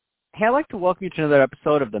Hey, I'd like to welcome you to another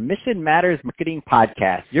episode of the Mission Matters Marketing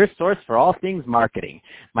Podcast, your source for all things marketing.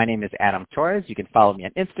 My name is Adam Torres. You can follow me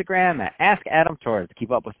on Instagram at AskAdamTorres to keep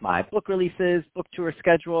up with my book releases, book tour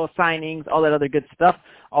schedule, signings, all that other good stuff.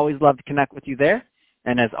 Always love to connect with you there.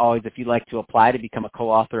 And as always, if you'd like to apply to become a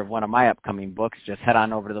co-author of one of my upcoming books, just head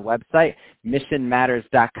on over to the website,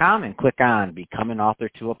 missionmatters.com, and click on Become an Author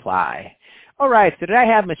to apply. All right, so today I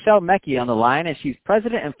have Michelle Mecki on the line, and she's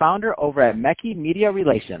president and founder over at Mecki Media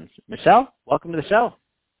Relations. Michelle, welcome to the show.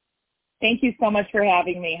 Thank you so much for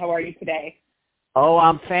having me. How are you today? Oh,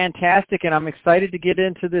 I'm fantastic, and I'm excited to get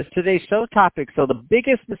into today's show topic. So the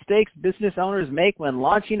biggest mistakes business owners make when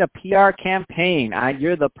launching a PR campaign.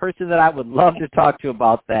 You're the person that I would love to talk to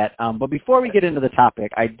about that. But before we get into the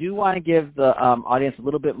topic, I do want to give the audience a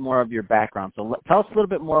little bit more of your background. So tell us a little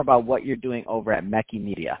bit more about what you're doing over at Mecki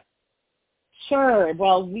Media. Sure.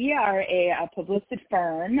 Well, we are a publicity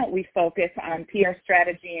firm. We focus on PR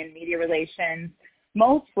strategy and media relations,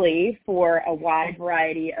 mostly for a wide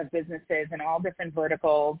variety of businesses in all different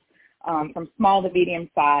verticals, from small to medium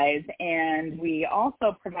size. And we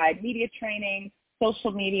also provide media training,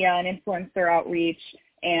 social media and influencer outreach,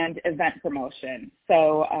 and event promotion.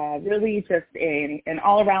 So really just an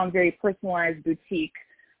all-around, very personalized boutique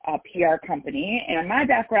PR company. And my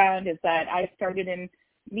background is that I started in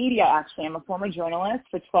media, actually. I'm a former journalist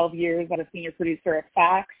for 12 years as a senior producer at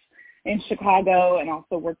Fox in Chicago, and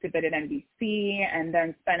also worked a bit at NBC, and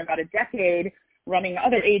then spent about a decade running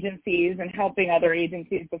other agencies and helping other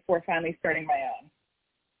agencies before finally starting my own.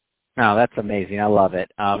 Oh, that's amazing. I love it.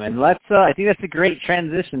 And I think that's a great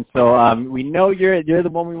transition. So we know you're the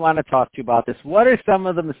one we want to talk to about this. What are some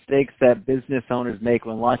of the mistakes that business owners make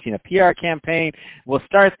when launching a PR campaign? We'll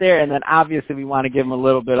start there, and then obviously we want to give them a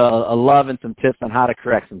little bit of love and some tips on how to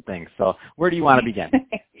correct some things. So where do you want to begin?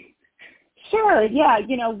 Sure. Yeah.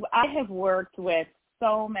 I have worked with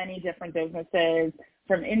so many different businesses,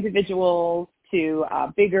 from individuals to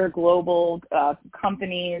bigger global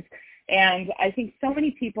companies. And I think so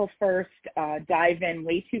many people first dive in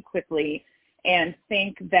way too quickly and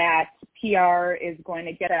think that PR is going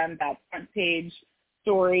to get them that front page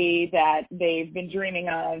story that they've been dreaming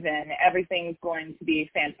of, and everything's going to be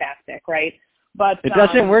fantastic, right? But it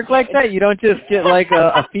doesn't work like that. You don't just get like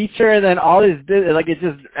a feature and then all this, like it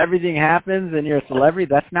just everything happens and you're a celebrity.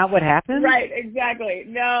 That's not what happens. Right. Exactly.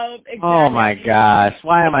 No. Exactly. Oh my gosh!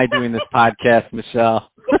 Why am I doing this podcast, Michelle?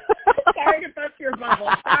 Sorry to bust your bubble.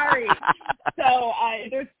 Sorry. So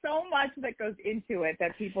there's so much that goes into it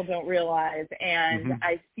that people don't realize, and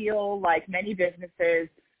I feel like many businesses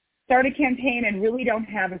start a campaign and really don't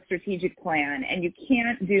have a strategic plan, and you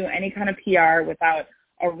can't do any kind of PR without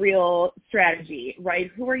a real strategy,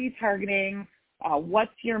 right? Who are you targeting?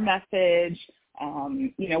 What's your message?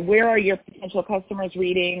 Where are your potential customers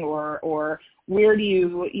reading, or where do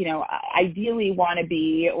you, ideally want to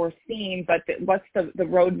be or seen, but what's the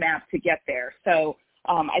roadmap to get there? So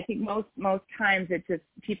I think most times it's just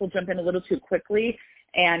people jump in a little too quickly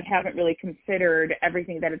and haven't really considered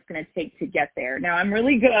everything that it's going to take to get there. Now, I'm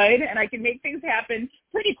really good and I can make things happen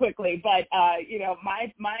pretty quickly, but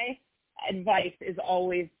my advice is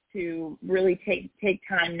always to really take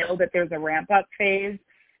time, know that there's a ramp-up phase,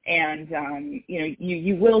 and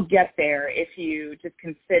you will get there if you just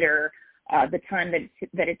consider the time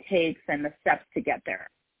that it takes and the steps to get there.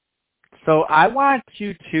 So I want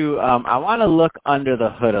you to I want to look under the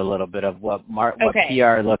hood a little bit of what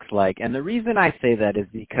PR looks like, and the reason I say that is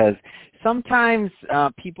because sometimes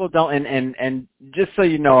people don't, and just so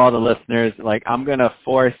you know, all the listeners, like I'm going to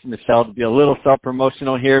force Michelle to be a little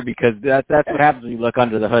self-promotional here, because that's what happens when you look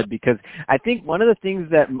under the hood, because I think one of the things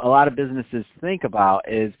that a lot of businesses think about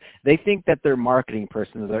is they think that their marketing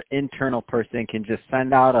person or their internal person can just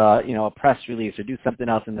send out a press release or do something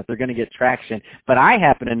else and that they're going to get traction. But I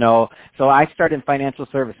happen to know, so I started in financial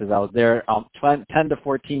services. I was there 10 to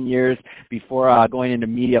 14 years before going into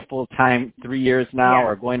media full-time, 3 years now,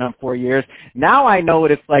 or going on 4 years. Now I know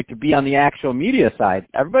what it's like to be on the actual media side.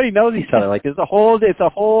 Everybody knows each other. Like it's a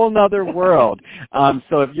whole nother world.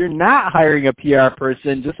 So if you're not hiring a PR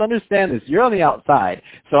person, just understand this. You're on the outside.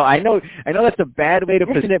 So I know that's a bad way to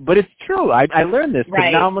present it, but it's true. I learned this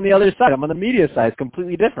because now I'm on the other side. I'm on the media side. It's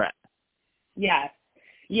completely different. Yes.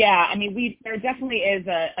 Yeah, I mean, there definitely is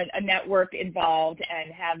a network involved,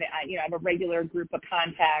 and have a regular group of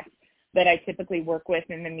contacts that I typically work with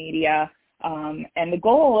in the media. And the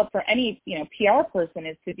goal for any PR person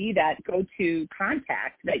is to be that go-to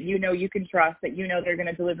contact that you can trust, that they're going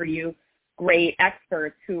to deliver you great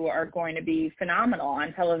experts who are going to be phenomenal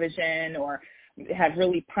on television or have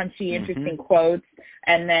really punchy, interesting quotes.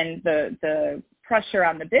 And then the pressure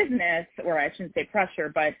on the business, or I shouldn't say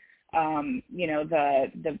pressure, but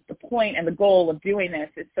the point and the goal of doing this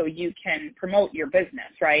is so you can promote your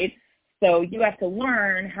business, right? So you have to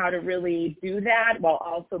learn how to really do that while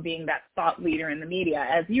also being that thought leader in the media,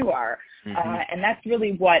 as you are. And that's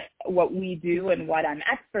really what we do and what I'm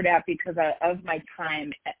expert at because of my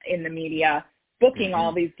time in the media, booking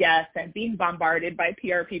all these guests and being bombarded by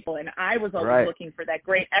PR people. And I was always looking for that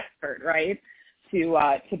great expert, right,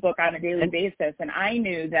 to book on a daily basis. And I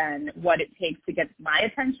knew then what it takes to get my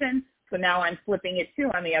attention. So now I'm flipping it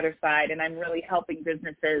too on the other side, and I'm really helping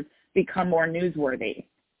businesses become more newsworthy.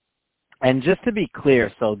 And just to be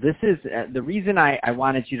clear, so this is the reason I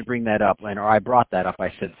wanted you to bring that up, or I brought that up,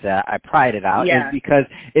 I should say. I pried it out, is because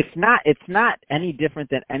it's not any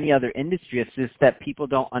different than any other industry. It's just that people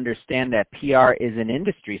don't understand that PR is an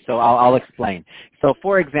industry. So I'll explain. So,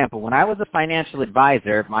 for example, when I was a financial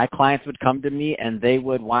advisor, my clients would come to me and they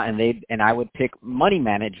would want, and I would pick money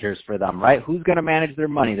managers for them, right? Who's going to manage their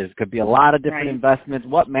money? There could be a lot of different investments.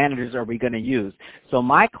 What managers are we going to use? So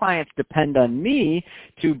my clients depend on me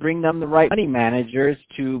to bring them the right money managers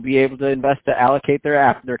to be able to invest, to allocate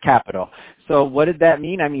their capital. So what did that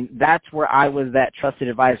mean? I mean, that's where I was that trusted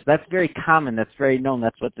advisor. That's very common. That's very known.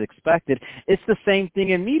 That's what's expected. It's the same thing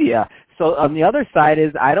in media. So on the other side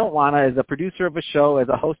is I don't want to, as a producer of a show, as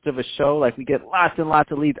a host of a show, like we get lots and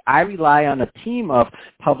lots of leads. I rely on a team of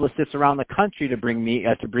publicists around the country to bring me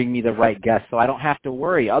the right guests, so I don't have to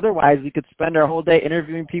worry. Otherwise, we could spend our whole day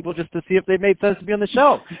interviewing people just to see if they made sense to be on the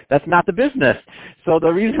show. That's not the business. So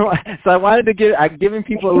the reason why, so I wanted to I'm giving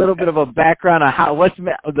people a little bit of a background on what's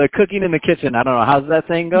the cooking in the kitchen. I don't know. How's that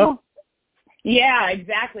saying go? Yeah,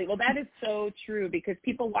 exactly. Well, that is so true because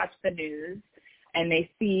people watch the news and they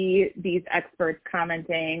see these experts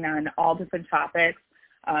commenting on all different topics,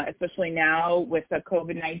 especially now with the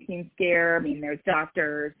COVID-19 scare. I mean, there's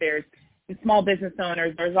doctors, there's small business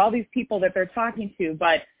owners, there's all these people that they're talking to.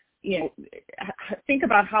 But, you know, think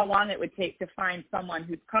about how long it would take to find someone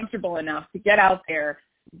who's comfortable enough to get out there,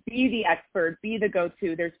 be the expert, be the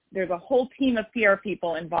go-to. There's a whole team of PR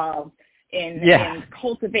people involved in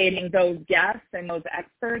cultivating those guests and those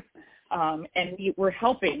experts. And we're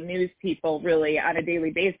helping news people really on a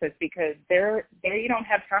daily basis because you don't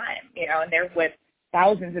have time, you know, and they're with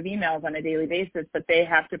thousands of emails on a daily basis, but they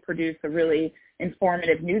have to produce a really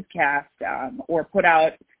informative newscast or put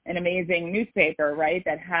out an amazing newspaper, right,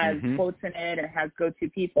 that has quotes in it and has go-to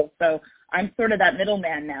people. So I'm sort of that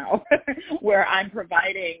middleman now where I'm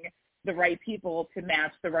providing the right people to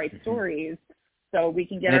match the right stories so we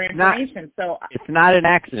can get our information. So it's not an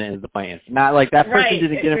accident is the point. It's not like that person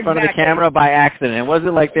didn't get in front of the camera by accident. It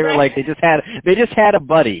wasn't like they were like they just had a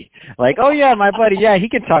buddy. Like, oh yeah, my buddy, yeah, he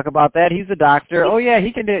can talk about that. He's a doctor. Oh yeah,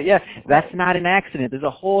 he can do it. Yeah, that's not an accident. There's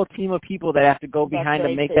a whole team of people that have to go behind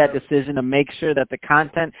to make that decision to make sure that the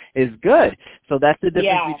content is good. So that's the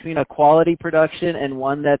difference between a quality production and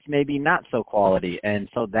one that's maybe not so quality. And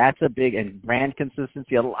so that's a big, and brand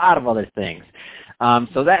consistency, a lot of other things.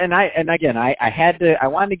 So that, I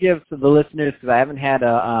wanted to give to the listeners, because I haven't had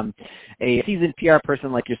a seasoned PR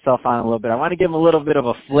person like yourself on a little bit. I want to give them a little bit of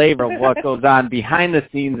a flavor of what goes on behind the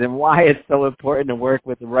scenes and why it's so important to work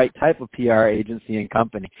with the right type of PR agency and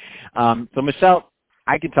company. So Michelle,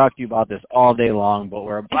 I could talk to you about this all day long, but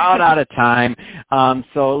we're about out of time.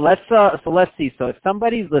 So let's see. So if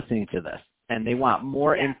somebody's listening to this and they want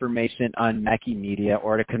more information on Meki Media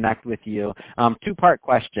or to connect with you, two-part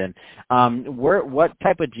question. What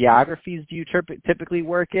type of geographies do you typically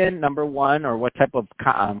work in, number one, or what type of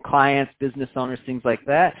clients, business owners, things like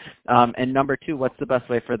that? And number two, what's the best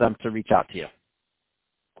way for them to reach out to you?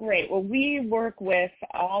 Great. Well, we work with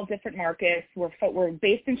all different markets. We're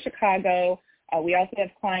based in Chicago. We also have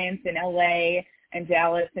clients in LA and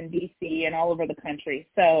Dallas and DC and all over the country.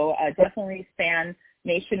 So definitely span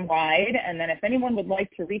nationwide. And then if anyone would like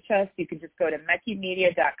to reach us, you can just go to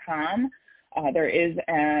mekimedia.com. There is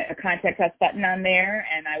a contact us button on there,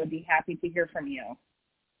 and I would be happy to hear from you.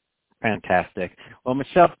 Fantastic. Well,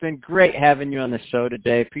 Michelle, it's been great having you on the show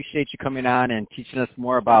today. Appreciate you coming on and teaching us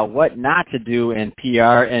more about what not to do in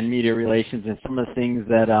PR and media relations and some of the things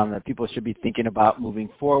that that people should be thinking about moving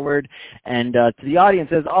forward. And to the audience,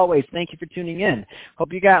 as always, thank you for tuning in.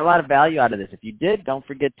 Hope you got a lot of value out of this. If you did, don't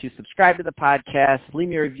forget to subscribe to the podcast, leave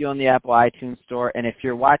me a review on the Apple iTunes Store, and if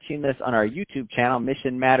you're watching this on our YouTube channel,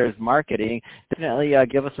 Mission Matters Marketing, definitely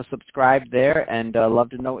give us a subscribe there, and love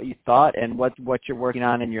to know what you thought and what you're working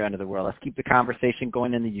on in your end of the world. Let's keep the conversation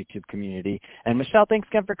going in the YouTube community. And Michelle, thanks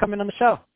again for coming on the show.